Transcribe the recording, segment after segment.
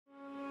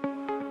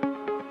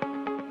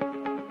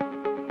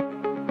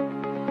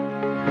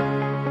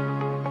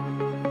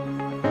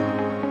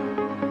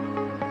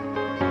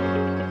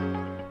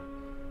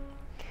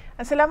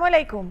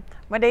Assalamualaikum.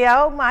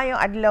 Madayaw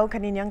maayong adlaw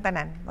kaninyang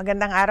tanan.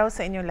 Magandang araw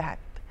sa inyong lahat.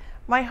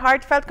 My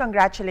heartfelt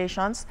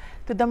congratulations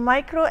to the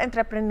Micro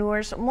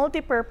Entrepreneurs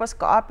Multipurpose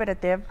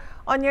Cooperative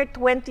on your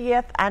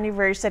 20th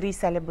anniversary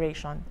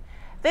celebration.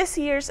 This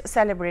year's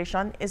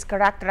celebration is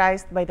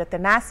characterized by the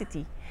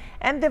tenacity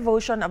and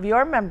devotion of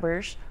your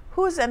members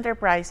whose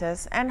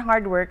enterprises and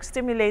hard work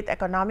stimulate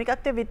economic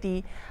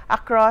activity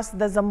across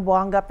the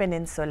Zamboanga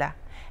Peninsula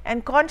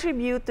and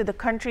contribute to the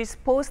country's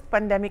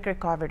post-pandemic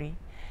recovery.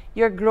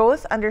 Your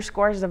growth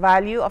underscores the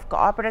value of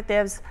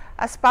cooperatives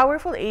as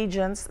powerful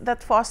agents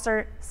that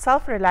foster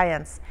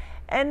self-reliance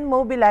and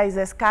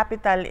mobilizes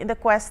capital in the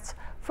quest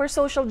for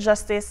social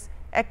justice,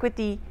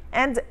 equity,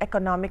 and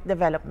economic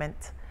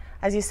development.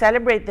 As you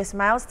celebrate this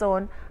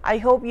milestone, I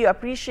hope you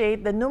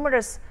appreciate the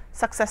numerous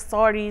success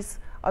stories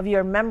of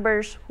your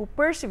members who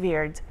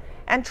persevered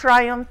and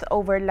triumphed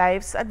over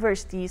life's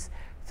adversities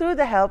through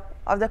the help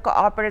of the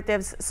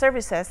cooperative's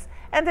services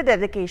and the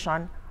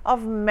dedication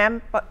of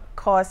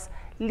MEMPCO's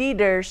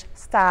leaders,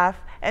 staff,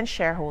 and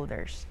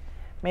shareholders.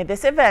 May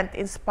this event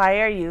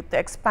inspire you to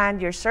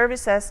expand your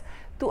services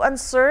to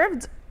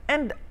unserved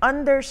and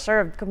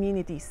underserved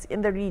communities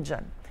in the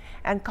region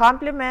and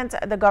complement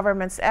the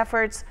government's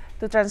efforts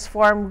to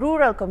transform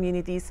rural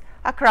communities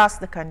across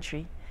the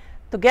country.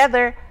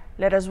 Together,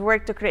 let us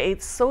work to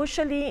create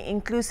socially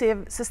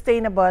inclusive,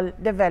 sustainable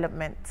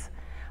development.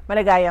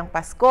 Maligayang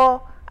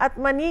Pasko at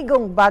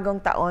manigong bagong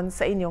taon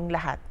sa inyong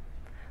lahat.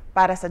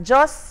 Para sa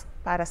Diyos,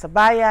 para sa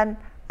bayan,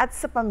 at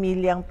sa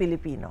pamilyang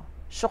Pilipino.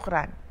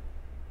 Syukran.